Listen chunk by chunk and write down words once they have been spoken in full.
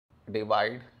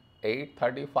divide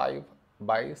 835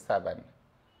 by 7.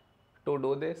 To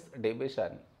do this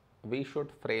division, we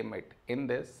should frame it in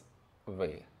this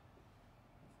way.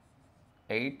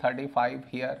 835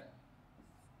 here,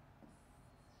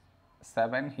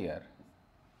 7 here.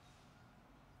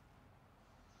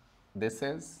 This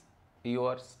is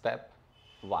your step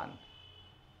 1.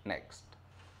 Next,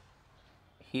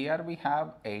 here we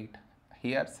have 8,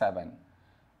 here 7.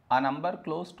 A number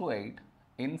close to 8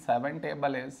 in 7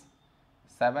 table is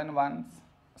 7 ones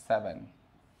 7.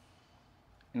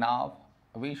 Now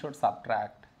we should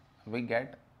subtract, we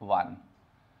get 1.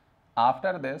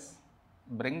 After this,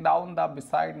 bring down the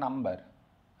beside number,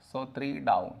 so 3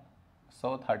 down,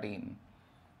 so 13.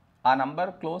 A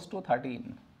number close to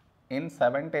 13 in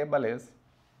 7 table is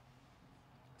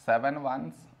 7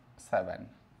 ones 7.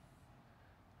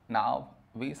 Now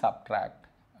we subtract,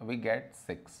 we get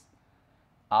 6.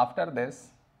 After this,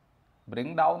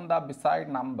 bring down the beside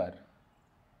number,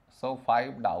 so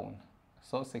 5 down,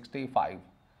 so 65.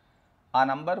 A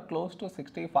number close to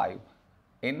 65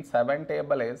 in 7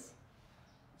 table is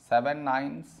 7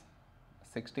 nines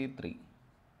 63.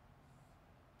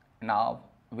 Now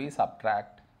we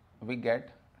subtract, we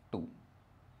get 2.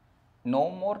 No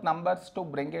more numbers to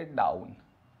bring it down,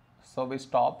 so we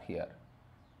stop here.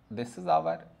 This is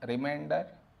our remainder,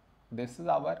 this is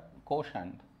our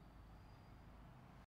quotient.